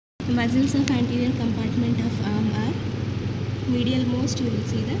Muscles of anterior compartment of arm are medial most, you will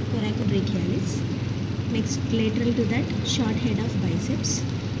see the coracobrachialis. Next, lateral to that, short head of biceps.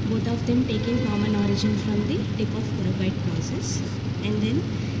 Both of them taking common origin from the tip of coracoid process. And then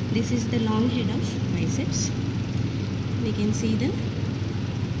this is the long head of biceps. We can see the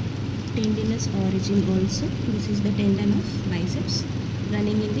tendinous origin also. This is the tendon of biceps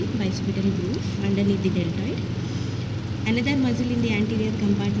running in the bicipital groove underneath the deltoid. Another muscle in the anterior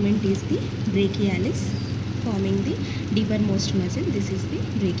compartment is the brachialis, forming the deepermost muscle. This is the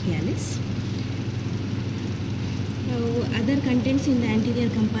brachialis. Now, other contents in the anterior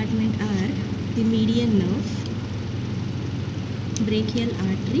compartment are the median nerve, brachial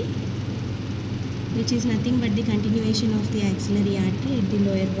artery, which is nothing but the continuation of the axillary artery at the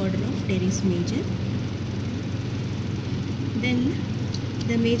lower border of teres major. Then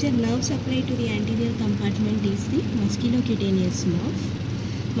the major nerve supply to the anterior compartment is the musculocutaneous nerve.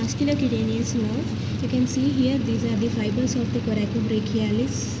 Musculocutaneous nerve, you can see here, these are the fibers of the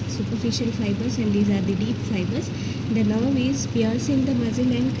coracobrachialis, superficial fibers, and these are the deep fibers. The nerve is piercing the muscle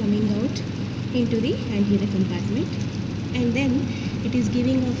and coming out into the anterior compartment, and then it is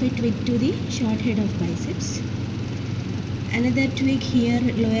giving off a twig to the short head of biceps. Another twig here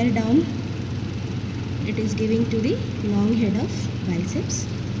lower down, it is giving to the long head of biceps,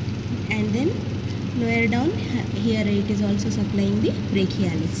 and then lower down here it is also supplying the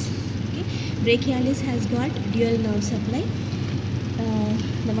brachialis. Okay. Brachialis has got dual nerve supply,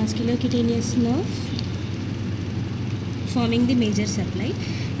 the musculocutaneous nerve forming the major supply,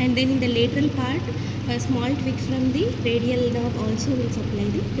 and then in the lateral part a small twig from the radial nerve also will supply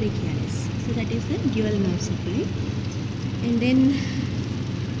the brachialis. So that is the dual nerve supply. And then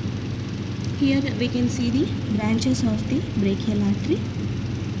here we can see the branches of the brachial artery.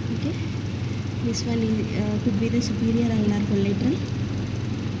 Okay, this one is, could be the superior ulnar collateral.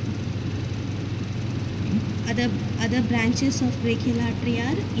 Other branches of brachial artery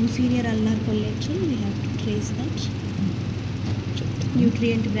are inferior ulnar collateral. We have to trace that.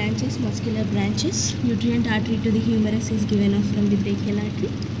 Nutrient branches, muscular branches. Nutrient artery to the humerus is given off from the brachial artery.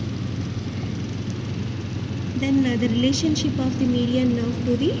 Then the relationship of the median nerve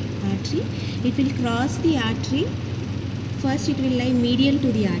to the artery. It will cross the artery. First it will lie medial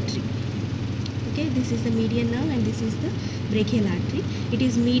to the artery. Okay, this is the median nerve and this is the brachial artery. It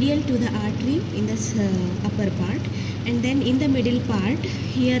is medial to the artery in this upper part, and then in the middle part,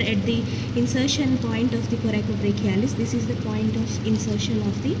 here at the insertion point of the coracobrachialis, this is the point of insertion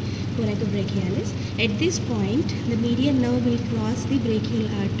of the coracobrachialis. At this point, the median nerve will cross the brachial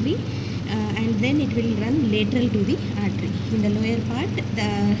artery, and then it will run lateral to the artery. In the lower part,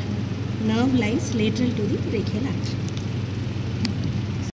 the nerve lies lateral to the brachial artery.